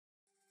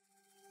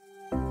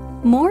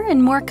More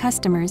and more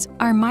customers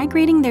are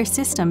migrating their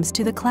systems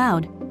to the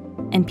cloud,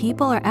 and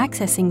people are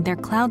accessing their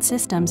cloud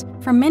systems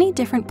from many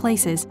different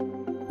places,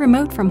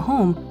 remote from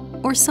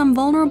home or some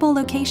vulnerable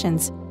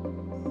locations.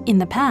 In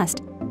the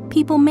past,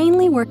 people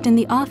mainly worked in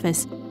the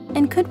office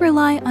and could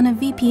rely on a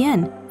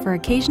VPN for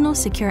occasional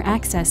secure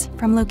access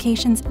from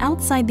locations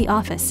outside the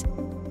office.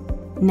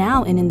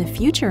 Now and in the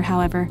future,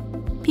 however,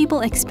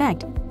 people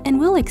expect and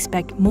will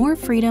expect more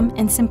freedom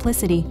and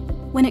simplicity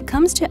when it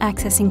comes to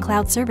accessing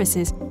cloud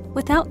services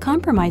without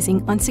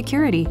compromising on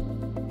security.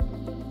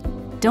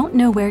 Don't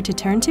know where to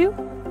turn to?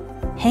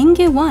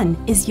 HENNGE One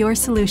is your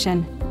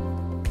solution.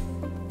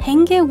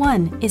 HENNGE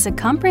One is a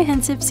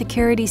comprehensive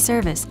security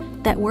service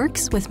that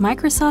works with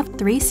Microsoft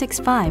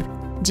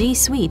 365, G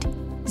Suite,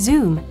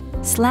 Zoom,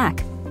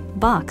 Slack,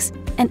 Box,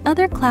 and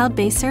other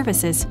cloud-based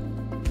services.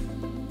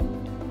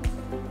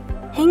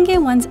 HENNGE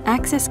One's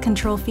access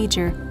control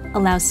feature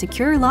allows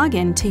secure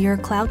login to your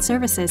cloud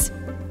services.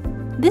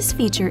 This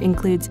feature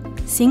includes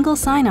single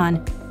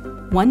sign-on,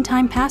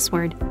 one-time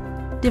password,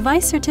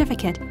 device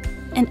certificate,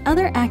 and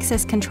other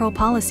access control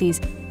policies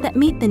that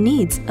meet the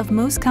needs of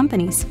most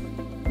companies.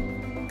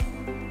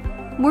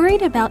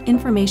 Worried about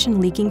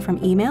information leaking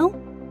from email?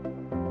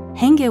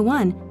 HENNGE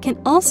One can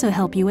also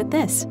help you with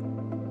this.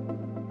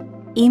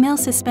 Email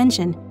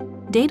suspension,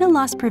 data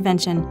loss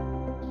prevention,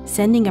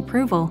 sending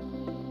approval,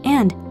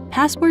 and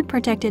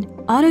password-protected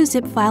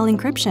auto-zip file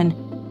encryption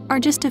are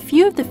just a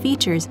few of the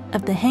features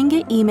of the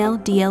HENNGE Email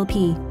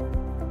DLP.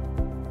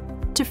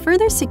 To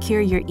further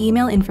secure your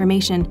email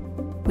information,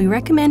 we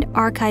recommend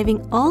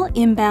archiving all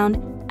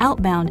inbound,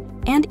 outbound,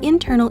 and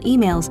internal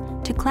emails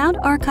to cloud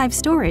archive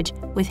storage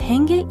with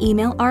HENNGE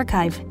Email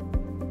Archive.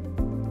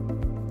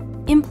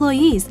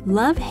 Employees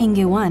love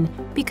HENNGE One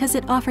because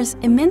it offers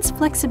immense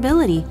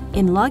flexibility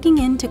in logging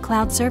into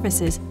cloud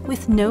services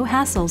with no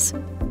hassles.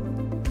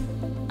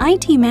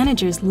 IT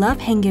managers love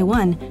HENNGE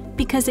One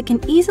because it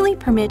can easily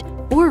permit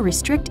or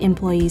restrict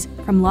employees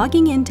from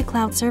logging into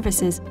cloud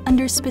services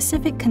under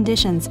specific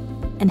conditions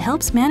and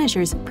helps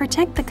managers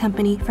protect the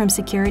company from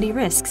security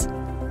risks.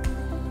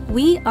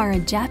 We are a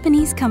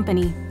Japanese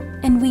company,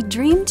 and we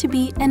dream to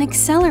be an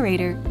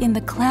accelerator in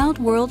the cloud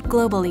world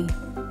globally.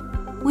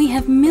 We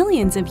have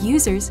millions of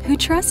users who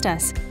trust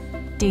us.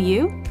 Do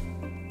you?